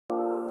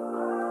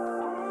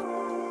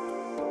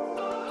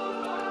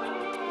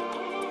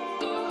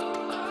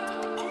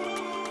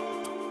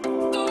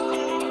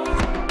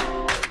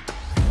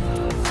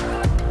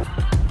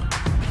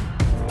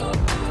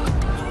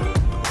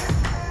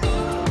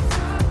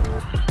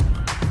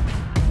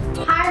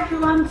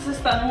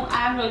Tanu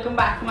and welcome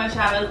back to my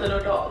channel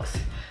Tanu Talks.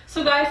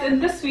 So guys,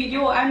 in this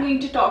video I'm going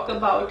to talk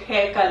about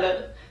hair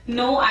color.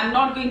 No, I'm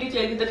not going to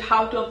tell you that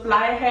how to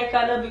apply hair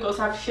color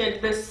because I've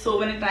shared this so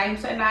many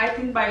times and I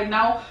think by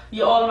now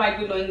you all might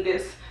be knowing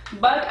this.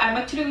 But I'm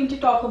actually going to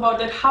talk about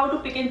that how to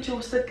pick and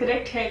choose the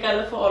correct hair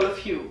color for all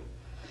of you.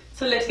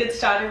 So let's get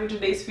started with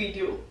today's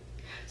video.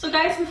 So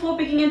guys, before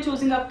picking and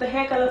choosing up the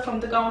hair color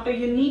from the counter,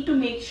 you need to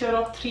make sure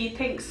of three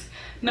things.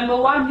 Number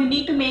one, you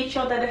need to make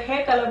sure that the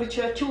hair color which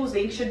you are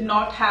choosing should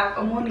not have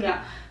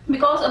ammonia,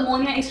 because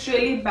ammonia is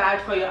really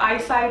bad for your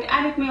eyesight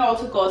and it may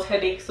also cause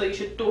headaches, so you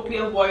should totally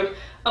avoid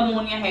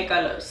ammonia hair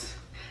colors.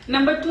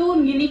 Number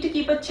two, you need to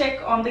keep a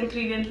check on the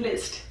ingredient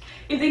list.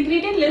 If the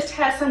ingredient list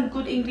has some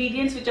good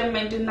ingredients which are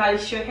meant to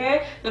nourish your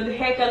hair, then the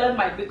hair color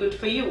might be good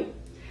for you.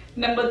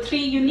 Number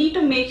three, you need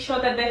to make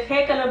sure that the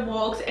hair color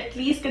box at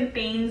least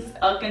contains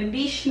a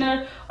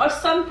conditioner or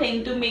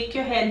something to make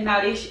your hair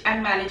nourished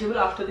and manageable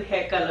after the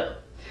hair color.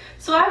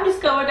 So I've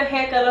discovered a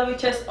hair color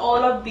which has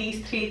all of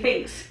these three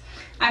things.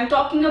 I'm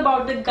talking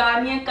about the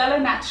Garnier Color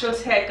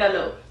Naturals hair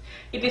color.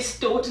 It is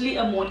totally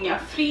ammonia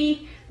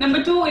free.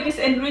 Number two, it is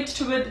enriched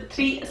with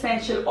 3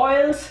 essential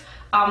oils: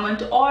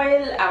 almond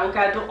oil,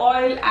 avocado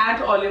oil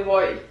and olive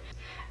oil.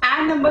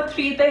 And number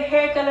three, the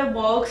hair color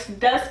box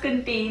does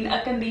contain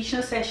a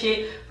conditioner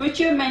sachet which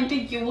you're meant to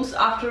use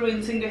after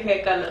rinsing your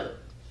hair color.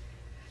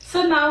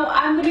 So now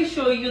I'm going to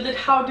show you that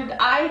how did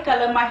I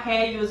color my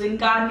hair using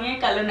Garnier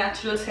Color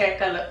Naturals hair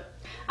color.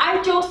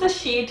 I chose the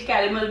shade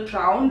caramel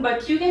brown,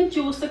 but you can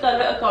choose the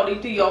color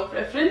according to your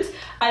preference.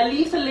 I'll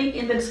leave the link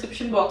in the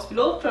description box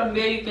below from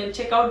where you can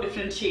check out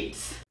different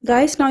shades.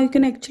 Guys, now you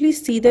can actually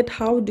see that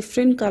how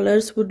different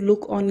colors would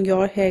look on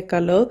your hair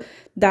color,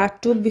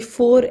 that too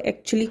before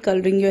actually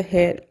coloring your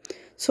hair.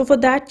 So for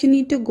that you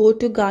need to go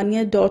to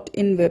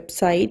Garnier.in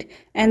website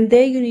and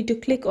there you need to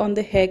click on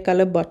the hair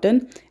color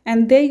button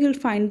and there you'll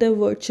find the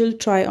virtual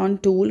try on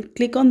tool.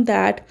 Click on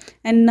that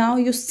and now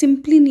you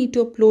simply need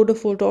to upload a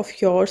photo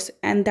of yours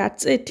and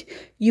that's it.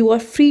 You are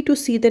free to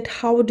see that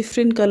how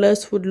different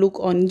colors would look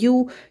on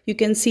you. You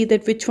can see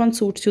that which one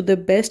suits you the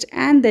best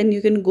and then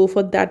you can go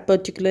for that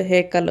particular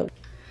hair color.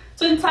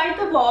 So inside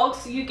the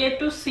box you get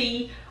to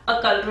see a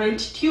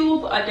colorant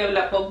tube, a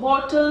developer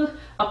bottle,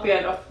 a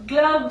pair of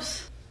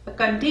gloves, a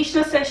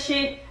conditioner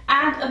sachet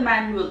and a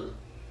manual.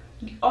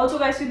 Also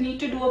guys, you need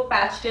to do a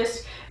patch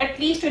test at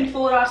least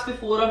 24 hours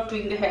before of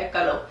doing the hair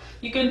color.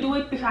 You can do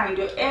it behind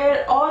your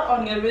ear or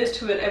on your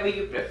wrist, wherever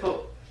you prefer.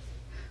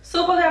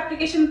 So for the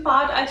application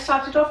part, I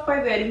started off by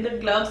wearing the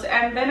gloves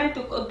and then I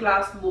took a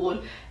glass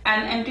bowl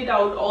and emptied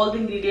out all the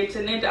ingredients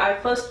in it. I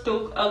first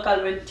took a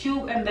colorant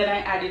tube and then I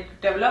added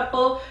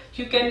developer.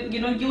 You can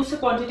use the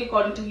quantity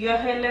according to your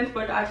hair length,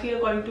 but I feel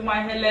according to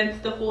my hair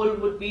length the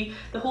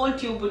whole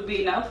tube would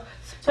be enough.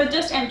 So I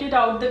just emptied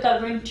out the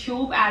colorant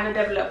tube and the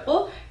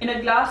developer in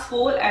a glass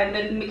bowl and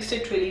then mixed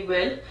it really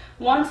well.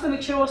 Once the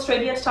mixture was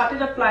ready, I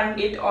started applying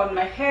it on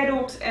my hair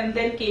roots and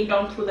then came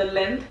down through the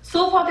length.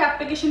 So for the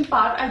application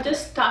part, I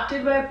just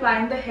started by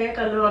applying the hair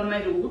color on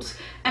my roots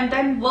and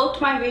then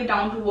worked my way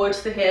down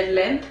towards the hair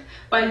length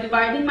while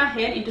dividing my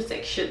hair into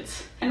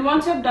sections. And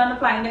once you've done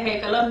applying the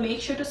hair color,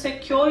 make sure to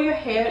secure your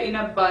hair in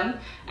a bun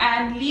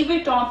and leave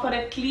it on for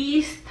at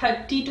least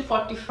 30 to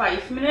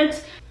 45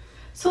 minutes.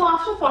 So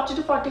after 40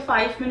 to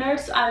 45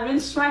 minutes, I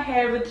rinsed my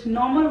hair with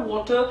normal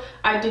water.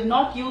 I did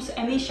not use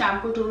any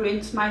shampoo to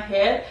rinse my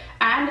hair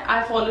and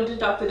I followed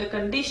it up with a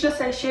conditioner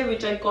sachet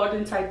which I got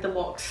inside the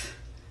box.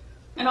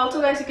 And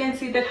also guys, you can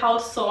see that how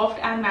soft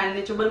and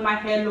manageable my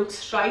hair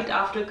looks right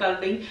after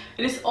coloring.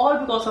 It is all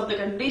because of the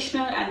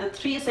conditioner and the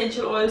 3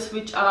 essential oils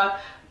which are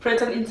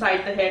present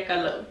inside the hair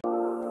color.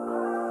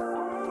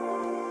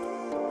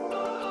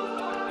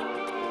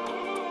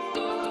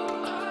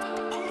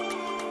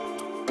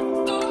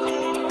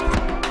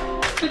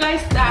 So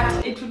guys,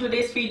 that's it for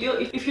today's video.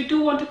 If you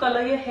do want to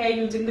color your hair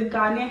using the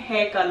Garnier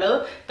hair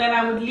color, then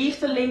I would leave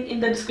the link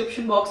in the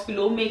description box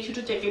below. Make sure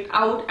to check it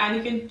out and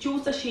you can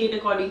choose the shade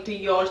according to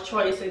your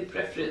choice and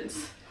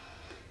preference.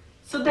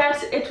 So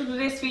that's it for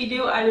today's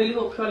video. I really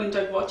hope you all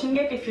enjoyed watching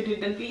it. If you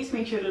did, then please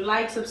make sure to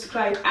like,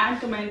 subscribe and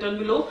comment down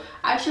below.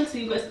 I shall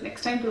see you guys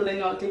next time. Till then,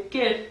 y'all take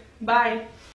care. Bye.